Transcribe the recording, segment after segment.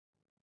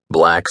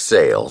Black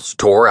sails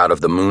tore out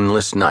of the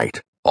moonless night,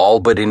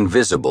 all but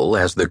invisible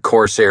as the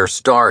corsair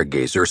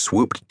Stargazer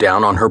swooped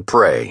down on her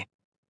prey.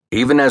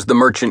 Even as the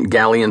merchant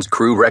galleon's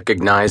crew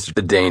recognized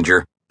the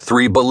danger,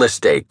 3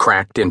 ballistae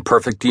cracked in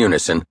perfect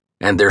unison,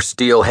 and their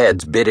steel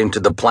heads bit into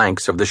the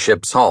planks of the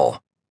ship's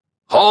hull.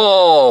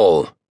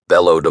 "Haul!"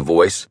 bellowed a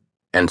voice,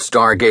 and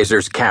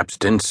Stargazer's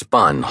capstan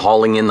spun,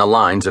 hauling in the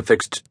lines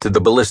affixed to the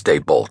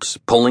ballistae bolts,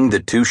 pulling the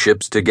 2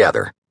 ships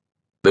together.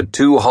 The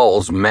 2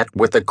 hulls met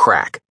with a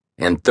crack,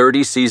 and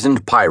 30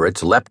 seasoned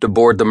pirates leapt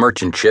aboard the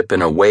merchant ship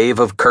in a wave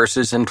of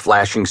curses and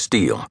flashing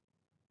steel.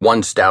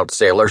 One stout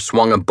sailor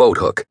swung a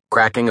boathook,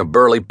 cracking a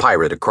burly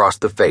pirate across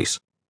the face.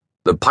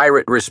 The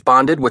pirate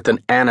responded with an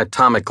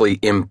anatomically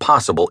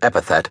impossible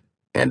epithet,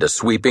 and a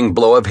sweeping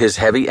blow of his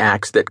heavy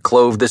axe that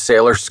clove the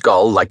sailor's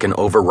skull like an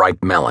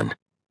overripe melon.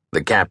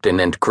 The captain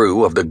and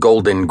crew of the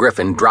Golden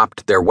Griffin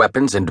dropped their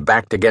weapons and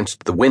backed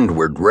against the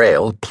windward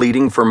rail,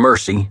 pleading for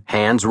mercy,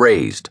 hands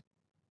raised.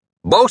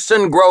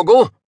 "Boatswain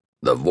Grogel!"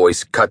 The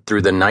voice cut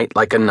through the night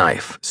like a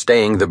knife,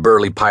 staying the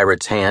burly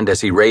pirate's hand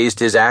as he raised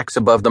his axe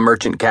above the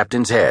merchant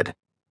captain's head.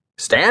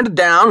 "Stand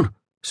down,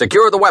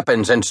 secure the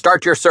weapons, and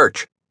start your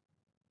search."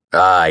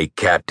 "Aye,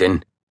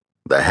 Captain."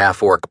 The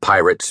half-orc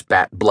pirate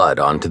spat blood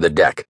onto the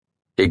deck.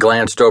 He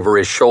glanced over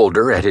his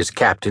shoulder at his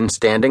captain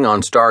standing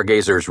on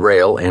Stargazer's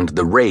rail, and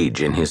the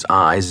rage in his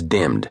eyes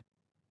dimmed.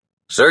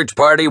 "Search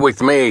party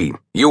with me.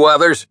 You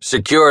others,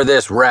 secure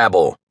this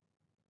rabble."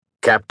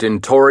 Captain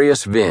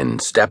Torius Vin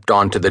stepped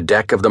onto the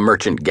deck of the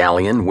merchant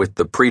galleon with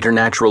the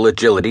preternatural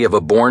agility of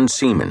a born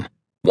seaman,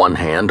 one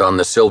hand on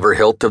the silver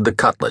hilt of the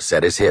cutlass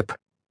at his hip.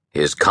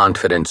 His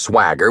confident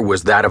swagger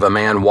was that of a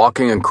man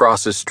walking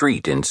across a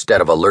street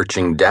instead of a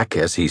lurching deck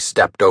as he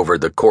stepped over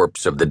the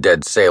corpse of the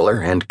dead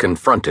sailor and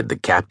confronted the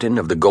captain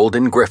of the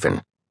Golden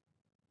Griffin.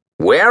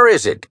 "Where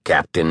is it,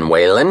 Captain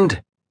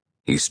Wayland?"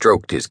 He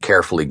stroked his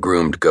carefully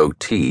groomed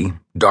goatee,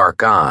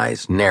 dark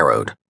eyes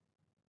narrowed.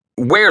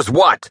 "Where's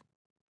what?"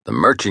 The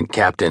merchant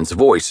captain's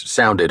voice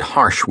sounded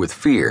harsh with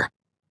fear.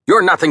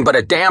 "You're nothing but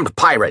a damned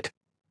pirate!"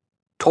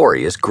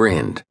 Torius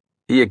grinned.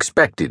 He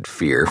expected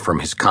fear from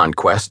his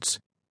conquests,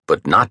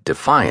 but not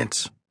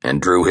defiance,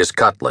 and drew his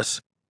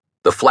cutlass.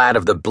 The flat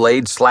of the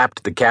blade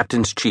slapped the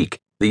captain's cheek,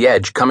 the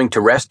edge coming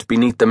to rest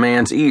beneath the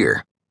man's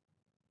ear.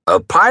 "A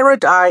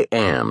pirate I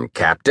am,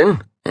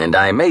 Captain, and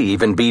I may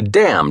even be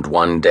damned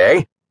one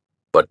day,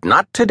 but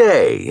not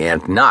today,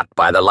 and not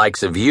by the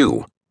likes of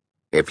you.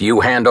 If you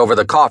hand over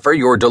the coffer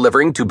you're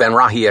delivering to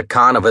Benrahia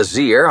Khan of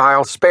Azir,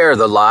 I'll spare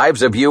the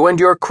lives of you and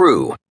your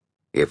crew.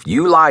 If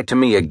you lie to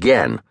me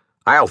again,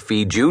 I'll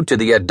feed you to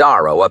the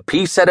Adaro a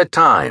piece at a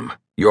time,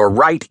 your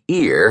right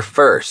ear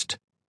first."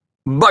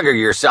 "Bugger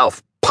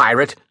yourself,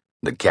 pirate,"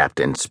 the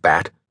captain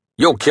spat.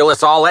 "You'll kill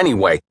us all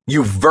anyway.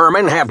 You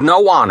vermin have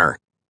no honor."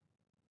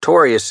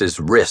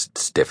 Torius's wrist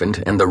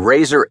stiffened, and the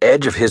razor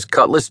edge of his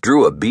cutlass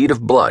drew a bead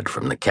of blood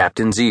from the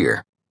captain's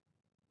ear.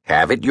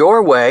 "Have it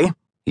your way,"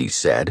 he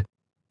said,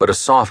 but a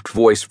soft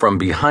voice from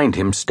behind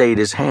him stayed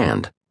his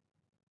hand.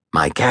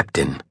 "My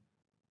captain."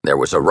 There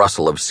was a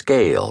rustle of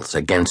scales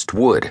against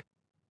wood.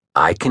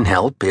 "I can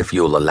help if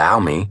you'll allow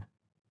me."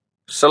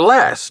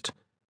 "Celeste!"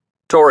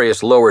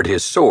 Torius lowered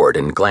his sword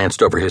and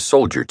glanced over his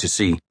soldier to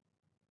see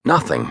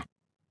nothing.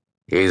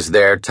 "Is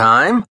there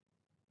time?"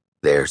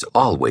 "There's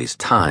always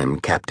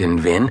time, Captain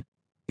Vin.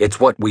 It's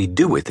what we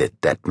do with it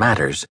that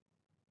matters."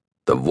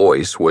 The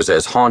voice was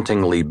as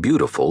hauntingly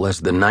beautiful as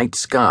the night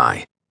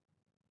sky.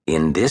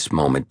 "In this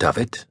moment of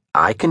it,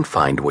 I can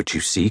find what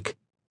you seek."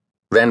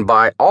 "Then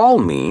by all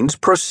means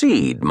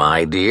proceed,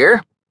 my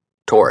dear."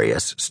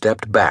 Torius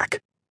stepped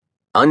back.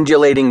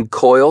 Undulating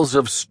coils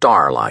of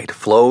starlight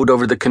flowed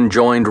over the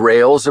conjoined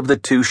rails of the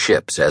 2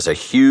 ships as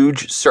a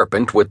huge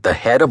serpent with the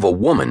head of a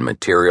woman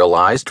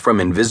materialized from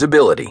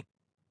invisibility.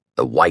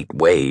 The white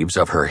waves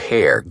of her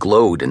hair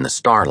glowed in the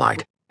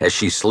starlight as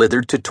she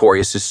slithered to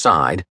Torius's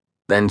side,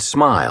 then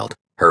smiled,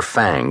 her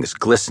fangs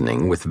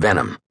glistening with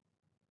venom.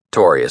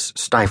 Torius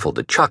stifled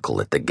a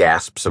chuckle at the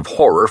gasps of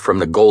horror from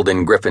the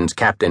Golden Griffin's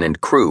captain and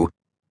crew.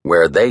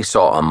 Where they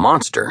saw a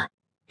monster,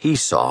 he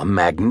saw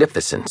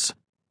magnificence.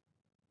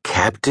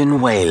 "Captain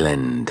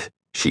Wayland,"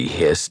 she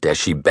hissed as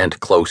she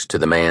bent close to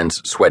the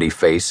man's sweaty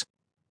face.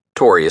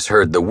 Torius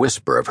heard the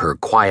whisper of her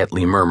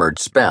quietly murmured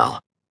spell.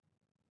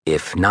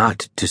 "If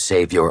not to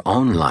save your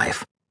own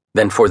life,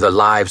 then for the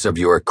lives of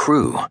your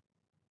crew.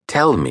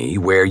 Tell me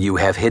where you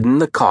have hidden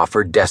the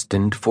coffer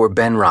destined for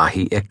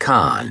Benrahia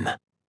Khan."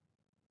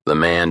 The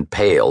man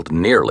paled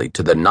nearly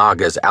to the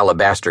Naga's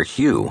alabaster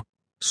hue,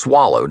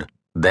 swallowed,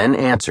 then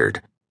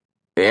answered.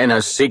 "In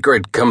a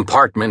secret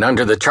compartment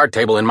under the chart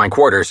table in my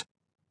quarters.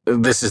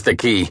 This is the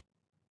key."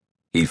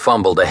 He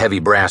fumbled a heavy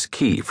brass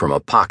key from a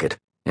pocket,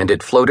 and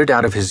it floated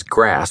out of his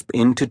grasp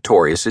into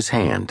Torius's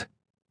hand.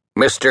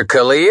 "Mr.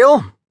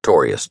 Khalil,"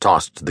 Torius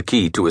tossed the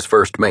key to his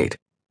first mate.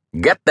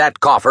 "Get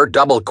that coffer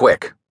double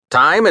quick.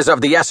 Time is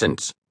of the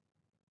essence."